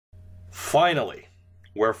Finally,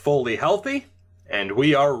 we're fully healthy, and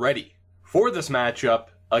we are ready for this matchup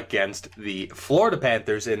against the Florida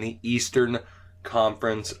Panthers in the Eastern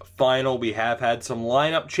Conference Final. We have had some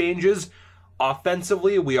lineup changes.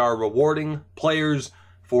 Offensively, we are rewarding players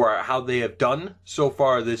for how they have done so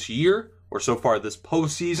far this year, or so far this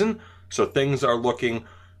postseason. So things are looking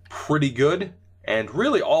pretty good, and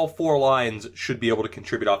really all four lines should be able to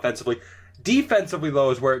contribute offensively. Defensively,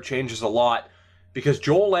 though, is where it changes a lot, because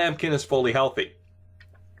Joel Lampkin is fully healthy,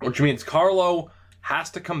 which means Carlo has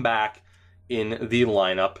to come back in the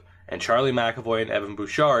lineup, and Charlie McAvoy and Evan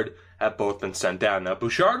Bouchard have both been sent down. Now,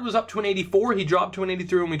 Bouchard was up to an 84, he dropped to an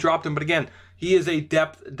 83 when we dropped him, but again, he is a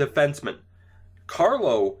depth defenseman.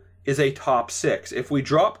 Carlo is a top 6. If we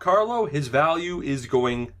drop Carlo, his value is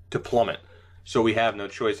going to plummet, so we have no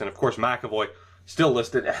choice. And of course, McAvoy still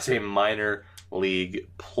listed as a minor league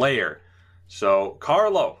player. So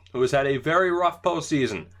Carlo, who has had a very rough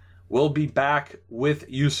postseason, will be back with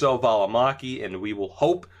Juuso Valimaki, and we will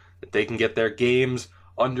hope that they can get their games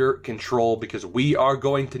under control, because we are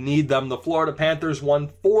going to need them. The Florida Panthers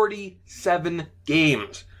won 47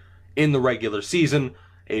 games in the regular season,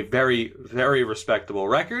 a very, very respectable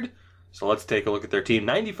record. So let's take a look at their team.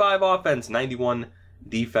 95 offense, 91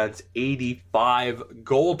 defense, 85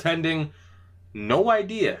 goaltending. No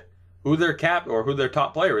idea who their who their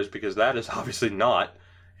top player is, because that is obviously not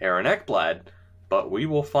Aaron Ekblad, but we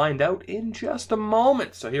will find out in just a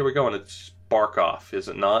moment. So here we go, and it's Barkov, is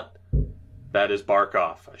it not? That is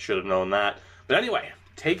Barkov. I should have known that. But anyway,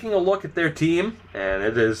 taking a look at their team, and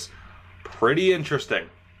it is pretty interesting.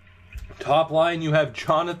 Top line, you have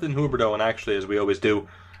Jonathan Huberdeau, and actually, as we always do,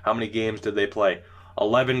 how many games did they play?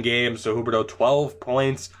 11 games, so Huberdeau 12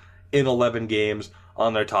 points in 11 games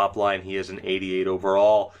on their top line. He is an 88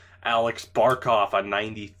 overall. Alex Barkov, a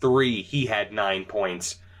 93. He had 9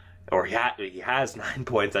 points. Or he has 9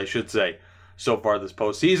 points, I should say, so far this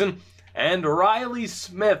postseason. And Riley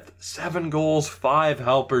Smith, 7 goals, 5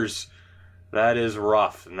 helpers. That is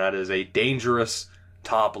rough, and that is a dangerous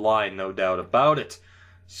top line, no doubt about it.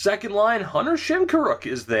 Second line, Hunter Shinkaruk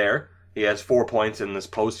is there. He has 4 points in this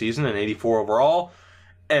postseason and 84 overall.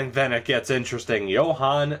 And then it gets interesting.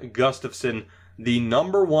 Johan Gustafsson, the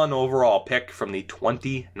 #1 overall pick from the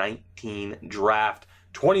 2019 draft.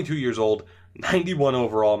 22 years old, 91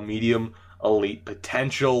 overall, medium elite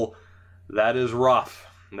potential. That is rough.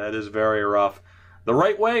 That is very rough. The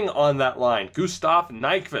right wing on that line, Gustav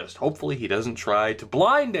Nyquist. Hopefully he doesn't try to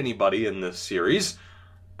blind anybody in this series.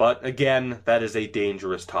 But again, that is a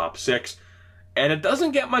dangerous top 6. And it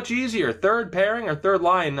doesn't get much easier. Third pairing, or third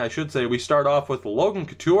line, I should say, we start off with Logan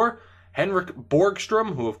Couture, Henrik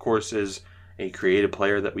Borgstrom, who of course is a creative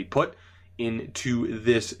player that we put into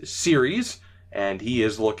this series, and he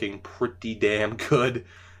is looking pretty damn good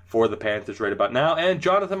for the Panthers right about now. And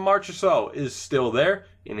Jonathan Marchessault is still there,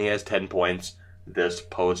 and he has 10 points this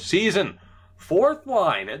postseason. Fourth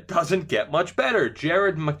line, it doesn't get much better.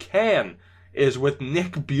 Jared McCann is with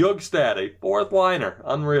Nick Bjugstad, a fourth liner,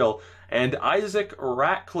 unreal. And Isaac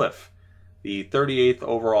Ratcliffe, the 38th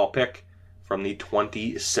overall pick from the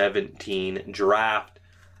 2017 draft.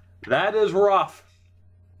 That is rough.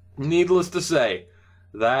 Needless to say,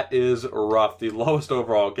 that is rough. The lowest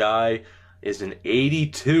overall guy is an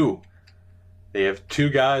 82. They have 2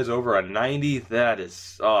 guys over a 90. That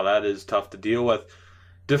is tough to deal with.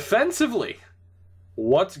 Defensively,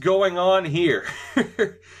 what's going on here?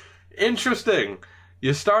 Interesting.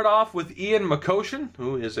 You start off with Ian Makoshin,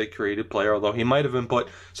 who is a creative player, although he might have been put...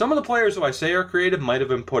 Some of the players who I say are creative might have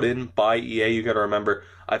been put in by EA. You got to remember,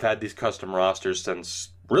 I've had these custom rosters since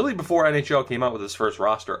really before NHL came out with his first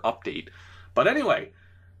roster update. But anyway,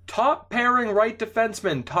 top pairing right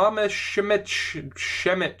defenseman, Thomas Schmidt.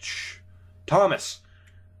 Thomas.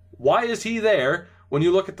 Why is he there when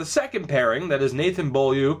you look at the second pairing, that is Nathan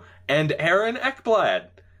Beaulieu and Aaron Ekblad?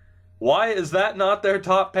 Why is that not their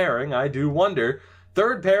top pairing? I do wonder.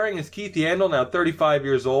 Third pairing is Keith Yandel, now 35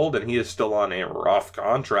 years old, and he is still on a rough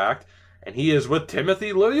contract. And he is with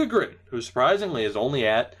Timothy Liljegren, who surprisingly is only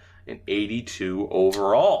at an 82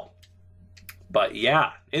 overall. But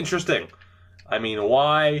yeah, interesting. I mean,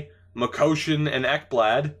 why Makoshin and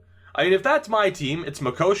Ekblad? I mean, if that's my team, it's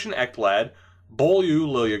Makoshin, Ekblad, Beaulieu,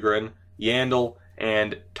 Liljegren, Yandel,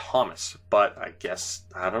 and Thomas. But I guess,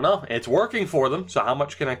 I don't know. It's working for them, so how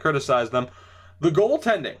much can I criticize them? The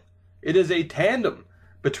goaltending. It is a tandem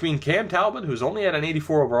between Cam Talbot, who's only at an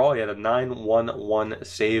 84 overall, he had a .911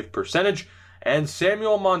 save percentage, and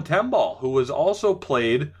Samuel Montembeault, who has also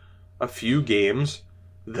played a few games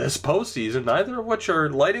this postseason, neither of which are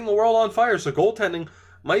lighting the world on fire, so goaltending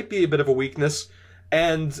might be a bit of a weakness.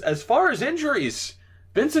 And as far as injuries,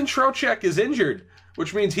 Vincent Trocheck is injured,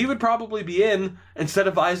 which means he would probably be in instead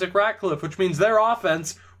of Isaac Ratcliffe, which means their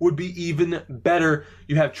offense would be even better.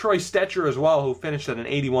 You have Troy Stetcher as well, who finished at an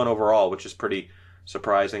 81 overall, which is pretty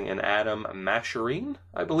surprising, and Adam Masharine,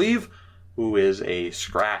 I believe, who is a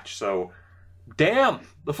scratch. So, damn,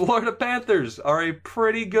 the Florida Panthers are a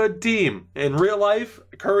pretty good team in real life,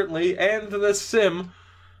 currently, and the sim.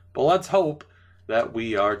 But let's hope that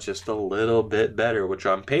we are just a little bit better, which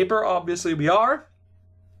on paper, obviously, we are.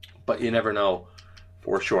 But you never know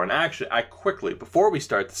for sure. And actually, before we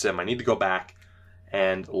start the sim, I need to go back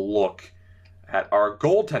and look at our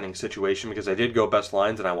goaltending situation, because I did go best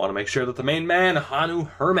lines, and I want to make sure that the main man, Hannu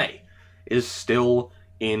Herme, is still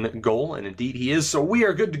in goal, and indeed he is, so we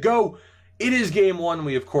are good to go. It is game one.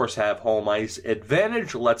 We, of course, have home ice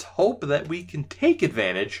advantage. Let's hope that we can take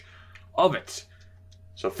advantage of it.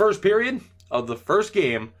 So first period of the first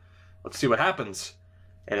game, let's see what happens.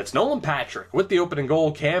 And it's Nolan Patrick with the opening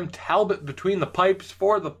goal. Cam Talbot between the pipes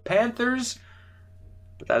for the Panthers.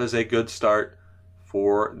 But that is a good start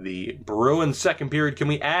for the Bruins. Second period, can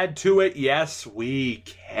we add to it? Yes, we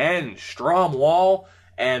can. Schm, Wall,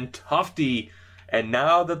 and Tufte. And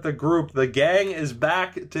now that the gang is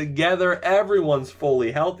back together, everyone's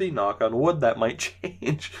fully healthy. Knock on wood, that might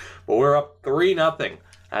change. But we're up 3-0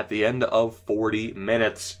 at the end of 40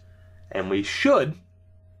 minutes. And we should,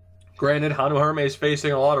 granted, Hannu Herme is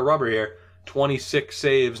facing a lot of rubber here. 26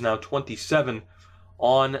 saves, now 27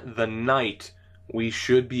 on the night. We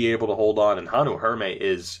should be able to hold on. And Hannu Herme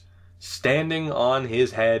is standing on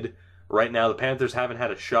his head right now. The Panthers haven't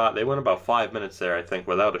had a shot. They went about 5 minutes there, I think,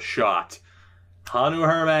 without a shot. Hannu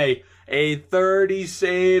Herme, a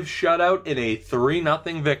 30-save shutout in a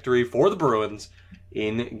 3-0 victory for the Bruins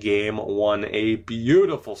in Game 1. A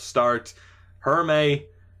beautiful start. Herme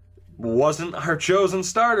wasn't our chosen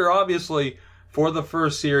starter, obviously, for the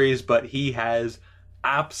first series, but he has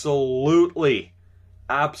absolutely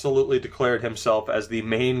declared himself as the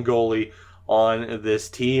main goalie on this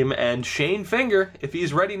team. And Shane Finger, if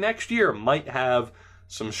he's ready next year, might have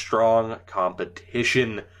some strong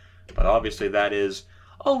competition. But obviously that is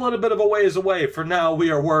a little bit of a ways away. For now, we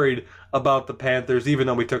are worried about the Panthers. Even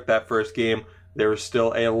though we took that first game, there is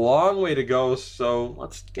still a long way to go. So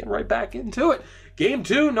let's get right back into it. Game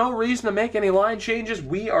 2, no reason to make any line changes.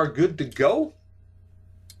 We are good to go.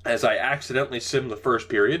 As I accidentally simmed the first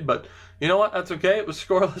period, but you know what? That's okay. It was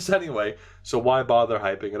scoreless anyway, so why bother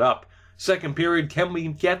hyping it up? Second period, can we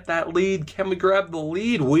get that lead? Can we grab the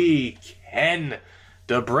lead? We can.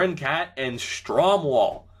 DeBrincat and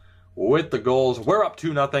Stromwall with the goals. We're up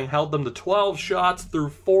 2-0. Held them to 12 shots through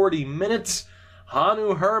 40 minutes.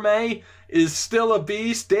 Hannu Herme is still a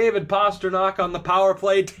beast. David Pastrnak on the power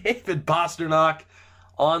play. David Pastrnak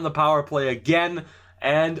on the power play again.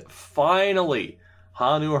 And finally,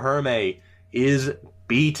 Hannu Herme is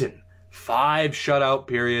beaten. 5 shutout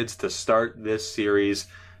periods to start this series.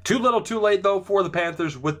 Too little too late, though, for the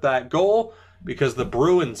Panthers with that goal, because the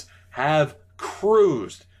Bruins have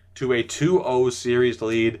cruised to a 2-0 series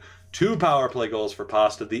lead. 2 power play goals for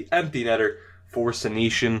Pasta, the empty netter for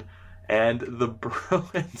Senishin, and the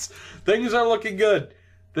Bruins. Things are looking good.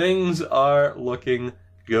 Things are looking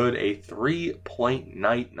good. A 3-point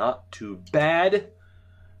night. Not too bad.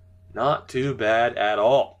 Not too bad at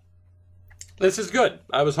all. This is good.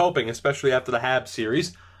 I was hoping, especially after the Habs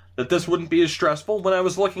series, that this wouldn't be as stressful. When I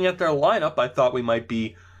was looking at their lineup, I thought we might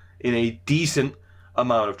be in a decent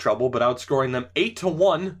amount of trouble, but outscoring them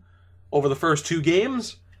 8-1 over the first 2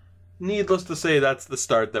 games, needless to say, that's the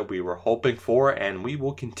start that we were hoping for, and we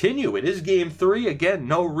will continue. It is Game 3. Again,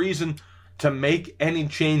 no reason to make any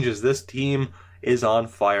changes. This team is on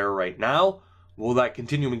fire right now. Will that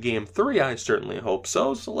continue in Game 3? I certainly hope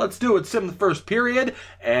so. So let's do it. Sim the first period,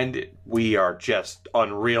 and we are just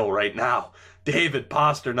unreal right now. David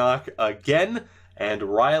Pastrnak again, and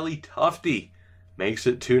Riley Tufte makes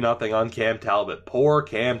it 2-0 on Cam Talbot. Poor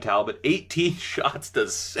Cam Talbot, 18 shots to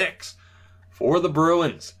 6 for the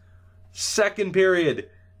Bruins. Second period,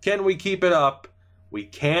 can we keep it up? We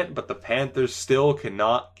can't, but the Panthers still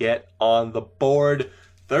cannot get on the board.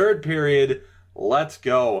 Third period, let's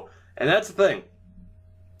go. And that's the thing.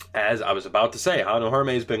 As I was about to say, Hannu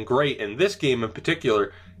Herme has been great. In this game in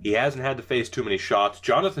particular, he hasn't had to face too many shots.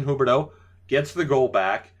 Jonathan Huberdeau gets the goal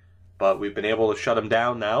back, but we've been able to shut him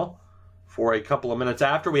down now for a couple of minutes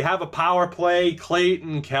after. We have a power play.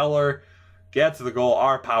 Clayton Keller gets the goal.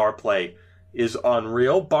 Our power play is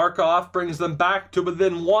unreal. Barkov brings them back to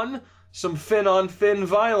within 1. Some fin-on-fin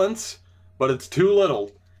violence, but it's too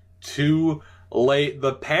little, too late.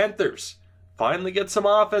 The Panthers finally get some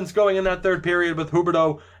offense going in that third period with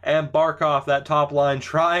Huberdeau and Barkov, that top line,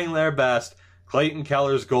 trying their best. Clayton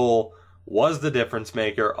Keller's goal was the difference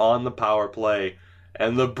maker on the power play.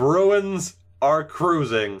 and the Bruins are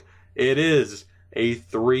cruising. It is a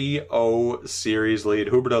 3-0 series lead.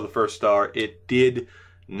 Huberdeau, the first star. It did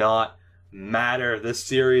not matter. This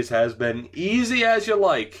series has been easy as you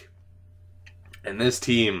like. And this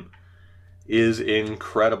team is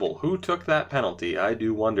incredible. Who took that penalty? I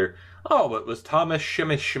do wonder. Oh, it was Thomas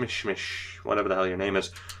Schm, whatever the hell your name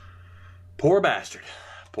is. Poor bastard.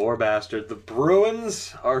 Poor bastard. The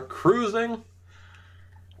Bruins are cruising.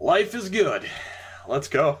 Life is good. Let's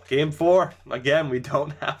go. Game 4. Again, we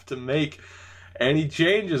don't have to make any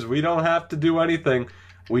changes. We don't have to do anything.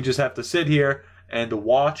 We just have to sit here and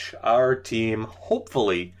watch our team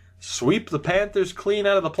hopefully sweep the Panthers clean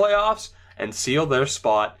out of the playoffs and seal their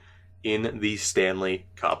spot in the Stanley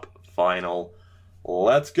Cup final.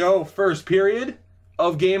 Let's go. First period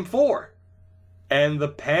of Game 4. And the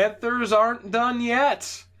Panthers aren't done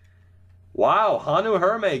yet. Wow, Hannu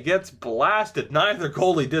Herme gets blasted. Neither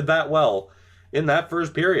goalie did that well in that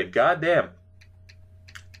first period. Goddamn.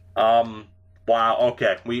 Wow,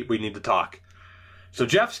 okay, we need to talk. So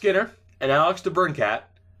Jeff Skinner and Alex DeBrincat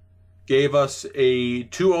gave us a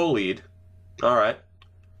 2-0 lead. All right.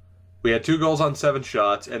 We had 2 goals on 7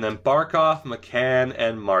 shots, and then Barkov, McCann,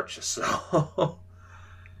 and Marchis. So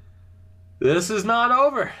this is not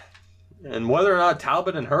over. And whether or not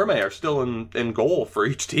Talbot and Herme are still in goal for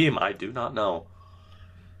each team, I do not know.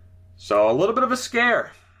 So a little bit of a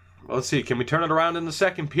scare. Let's see, can we turn it around in the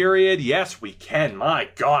second period? Yes, we can. My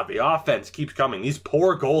God, the offense keeps coming. These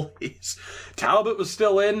poor goalies. Talbot was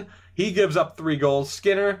still in. He gives up 3 goals.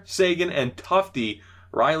 Skinner, Sagan, and Tufte.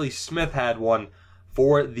 Riley Smith had one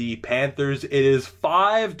for the Panthers. It is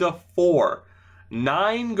 5-4.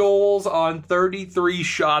 9 goals on 33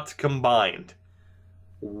 shots combined.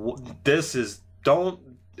 This is,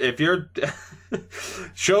 if you're,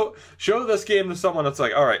 show this game to someone that's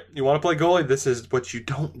like, all right, you want to play goalie? This is what you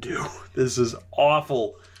don't do. This is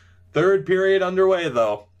awful. Third period underway,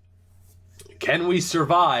 though. Can we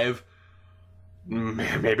survive?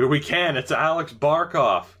 Maybe we can. It's Alex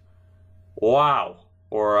Barkov. Wow.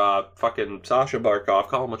 Or fucking Sasha Barkov.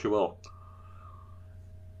 Call him what you will.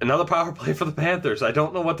 Another power play for the Panthers. I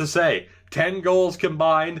don't know what to say. 10 goals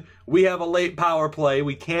combined. We have a late power play.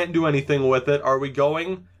 We can't do anything with it. Are we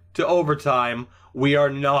going to overtime? We are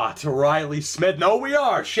not. Riley Smith. No, we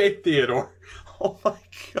are. Shea Theodore. Oh, my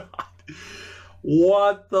God.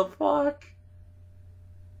 What the fuck?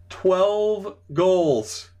 12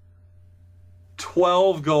 goals.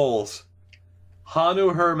 12 goals.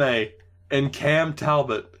 Hannu Herme and Cam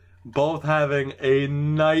Talbot both having a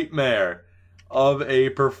nightmare of a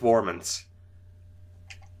performance.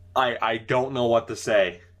 I don't know what to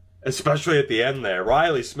say, especially at the end there.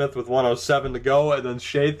 Riley Smith with 1:07 to go, and then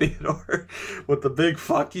Shea Theodore with the big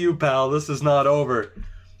fuck you, pal. This is not over.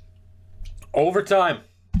 Overtime.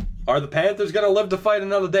 Are the Panthers going to live to fight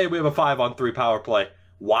another day? We have a 5-on-3 power play.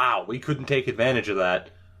 Wow, we couldn't take advantage of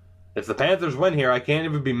that. If the Panthers win here, I can't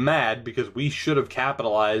even be mad because we should have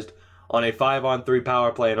capitalized on a 5-on-3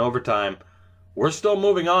 power play in overtime. We're still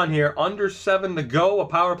moving on here. Under 7 to go. A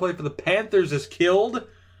power play for the Panthers is killed.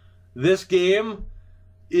 This game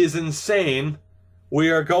is insane. We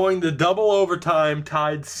are going to double overtime,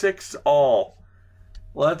 tied 6-all.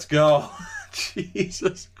 Let's go.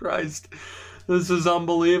 Jesus Christ. This is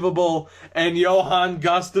unbelievable. And Johan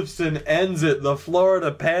Gustafsson ends it. The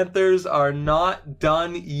Florida Panthers are not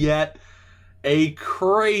done yet. A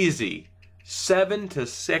crazy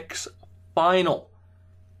 7-6 final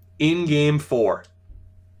in Game 4.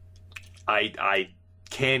 I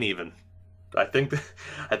can't even. I think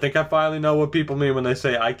I finally know what people mean when they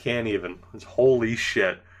say I can't even. It's holy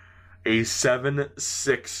shit. A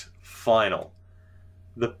 7-6 final.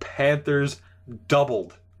 The Panthers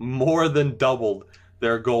doubled, more than doubled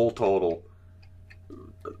their goal total.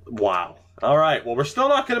 Wow. All right, well, we're still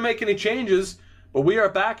not going to make any changes, but we are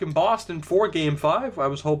back in Boston for Game 5. I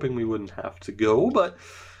was hoping we wouldn't have to go, but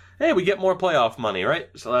hey, we get more playoff money, right?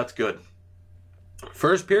 So that's good.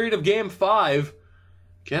 First period of Game 5.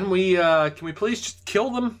 Can we please just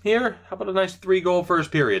kill them here? How about a nice 3-goal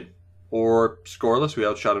first period? Or scoreless, we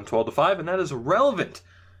outshot them 12-5, and that is irrelevant.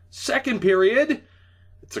 Second period,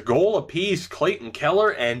 it's a goal apiece. Clayton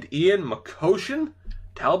Keller and Ian McCoshen.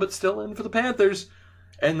 Talbot still in for the Panthers.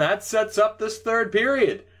 And that sets up this third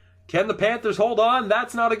period. Can the Panthers hold on?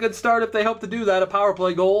 That's not a good start if they hope to do that. A power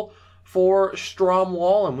play goal for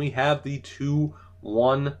Stromwall, and we have the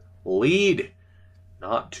 2-1 lead.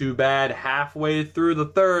 Not too bad. Halfway through the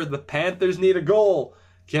third, the Panthers need a goal.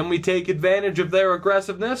 Can we take advantage of their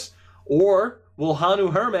aggressiveness? Or will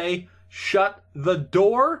Hannu Herme shut the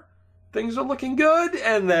door? Things are looking good,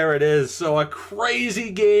 and there it is. So a crazy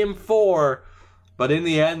Game 4 But in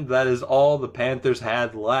the end, that is all the Panthers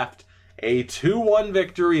had left. A 2-1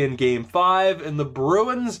 victory in Game 5, and the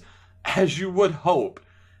Bruins, as you would hope,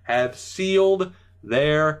 have sealed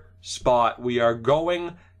their spot. We are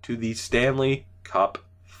going to the Stanley Cup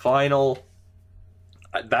Final.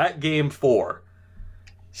 That Game 4,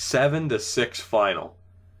 7-6 final.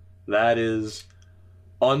 That is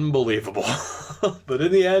unbelievable. But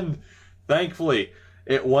in the end, thankfully,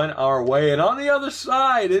 it went our way. And on the other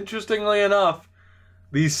side, interestingly enough,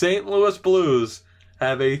 the St. Louis Blues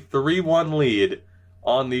have a 3-1 lead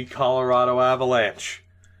on the Colorado Avalanche.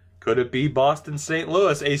 Could it be Boston-St.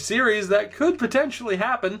 Louis? A series that could potentially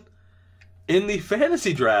happen in the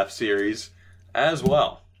fantasy draft series as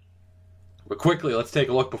well. But quickly, let's take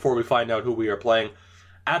a look before we find out who we are playing.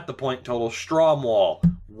 At the point total, Stromwall,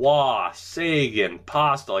 Waugh, Sagan,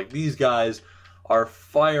 Pasta, like these guys are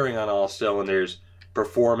firing on all cylinders,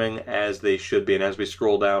 performing as they should be. And as we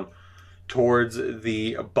scroll down towards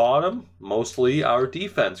the bottom, mostly our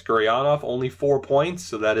defense. Gurianov, only 4 points,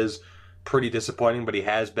 so that is pretty disappointing, but he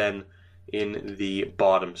has been in the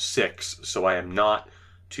bottom 6, so I am not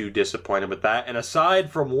too disappointed with that. And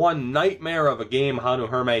aside from one nightmare of a game, Hanu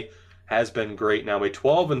Herme has been great. Now a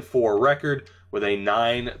 12-4 record with a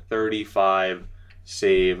 .935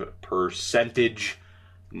 save percentage.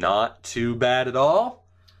 Not too bad at all.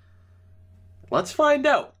 Let's find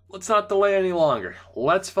out. Let's not delay any longer.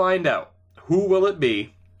 Let's find out. Who will it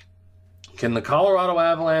be? Can the Colorado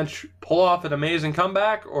Avalanche pull off an amazing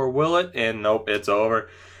comeback, or will it? And nope, it's over.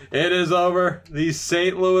 It is over. The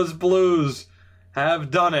St. Louis Blues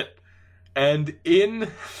have done it. And in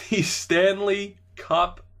the Stanley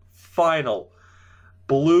Cup Final,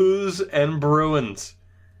 Blues and Bruins,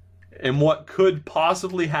 in what could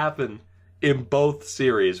possibly happen in both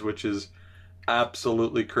series, which is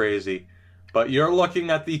absolutely crazy. But you're looking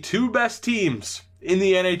at the two best teams in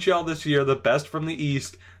the NHL this year, the best from the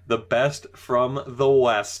East, the best from the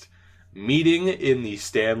West, meeting in the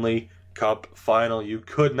Stanley Cup Final. You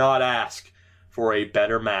could not ask for a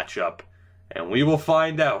better matchup. And we will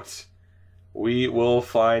find out. We will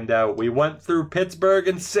find out. We went through Pittsburgh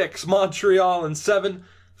in 6, Montreal in 7,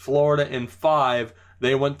 Florida in 5.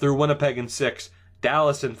 They went through Winnipeg in 6,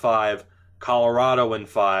 Dallas in 5, Colorado in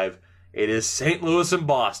 5. It is St. Louis and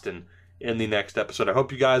Boston in the next episode. I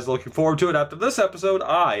hope you guys are looking forward to it. After this episode,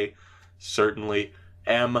 I certainly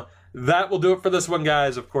am. That will do it for this one,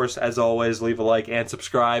 guys. Of course, as always, leave a like and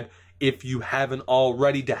subscribe if you haven't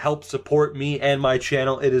already to help support me and my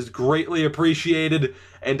channel. It is greatly appreciated,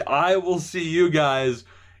 and I will see you guys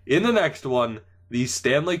in the next one, the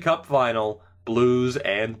Stanley Cup Final, Blues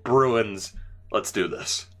and Bruins. Let's do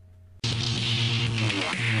this.